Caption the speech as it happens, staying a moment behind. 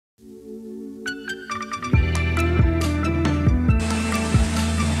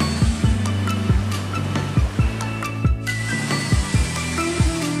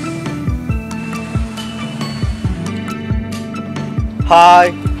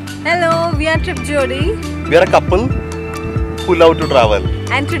Hi, Hello, we are Trip Jodi we are a couple who love to travel.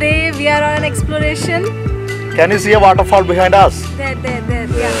 and today we are on an exploration. Can you see a waterfall behind us? There,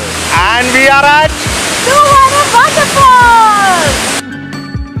 yeah. And we are at Thoovanam Waterfalls!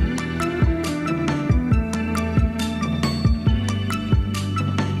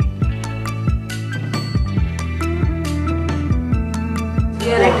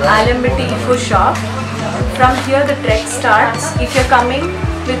 We are at Alambati Eco Shop. From here the trek starts. If you're coming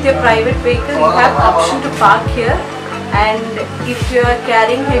with your private vehicle, you have option to park here, and if you are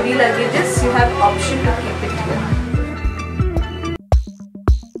carrying heavy luggages, you have option to keep it here.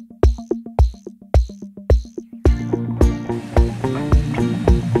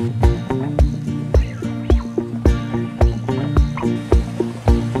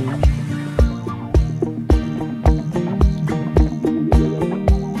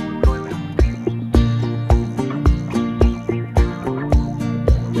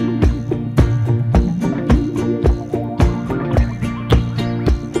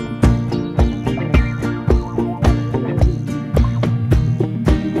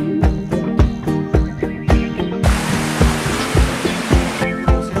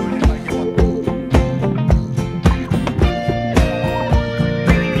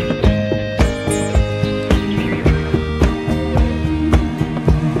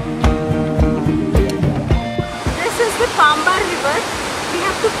 We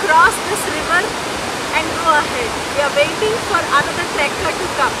have to cross this river and go ahead. We are waiting for another trekker to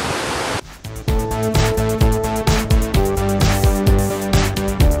come.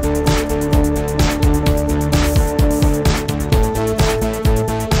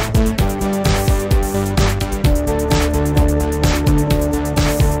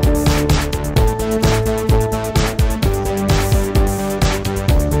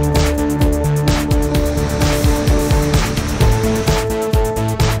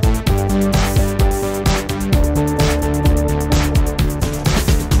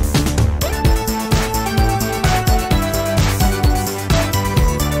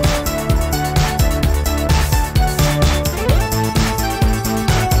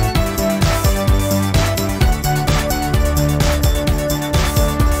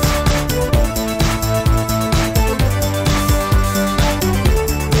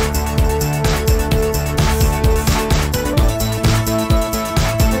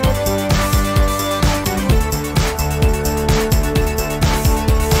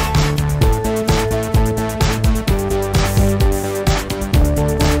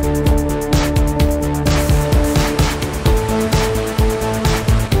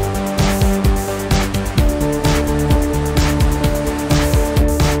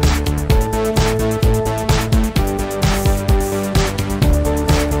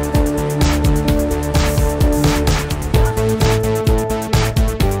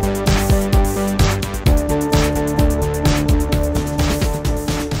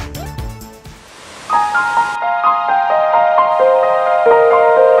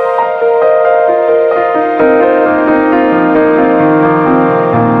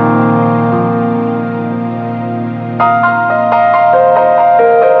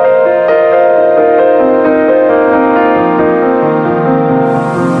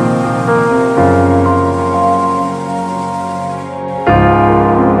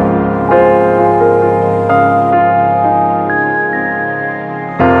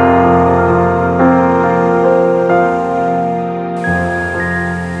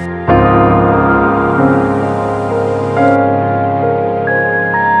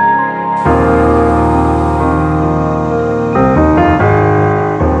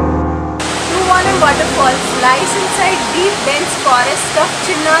 Waterfalls lies inside deep dense forest of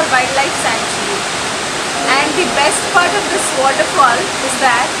Chinnar Wildlife Sanctuary, and the best part of this waterfall is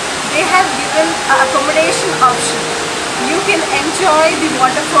that they have given an accommodation option. You can enjoy the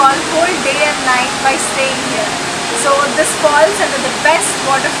waterfall whole day and night by staying here. So this falls under the best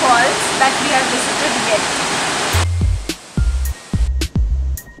waterfalls that we have visited yet.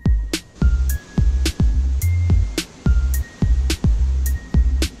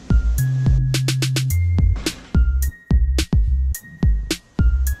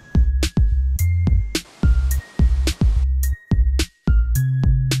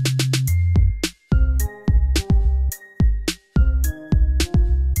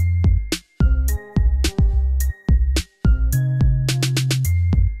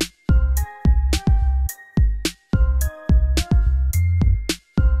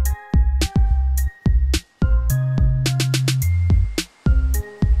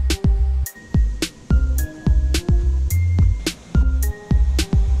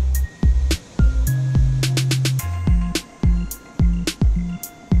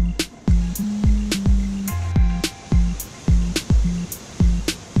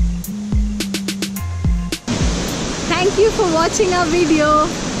 thank you for watching our video.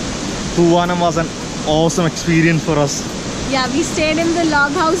 Thoovanam was an awesome experience for us. Yeah, we stayed in the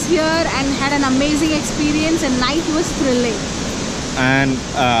log house here and had an amazing experience, and night was thrilling. And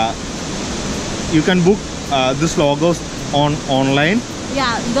you can book this log house online.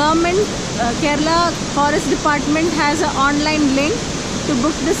 Yeah, government, Kerala Forest Department has an online link to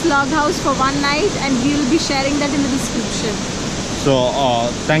book this log house for one night, and we will be sharing that in the description. So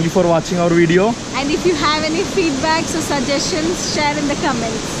thank you for watching our video. And if you have any feedbacks or suggestions, share in the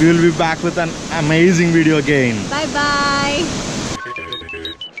comments. We will be back with an amazing video again. Bye bye.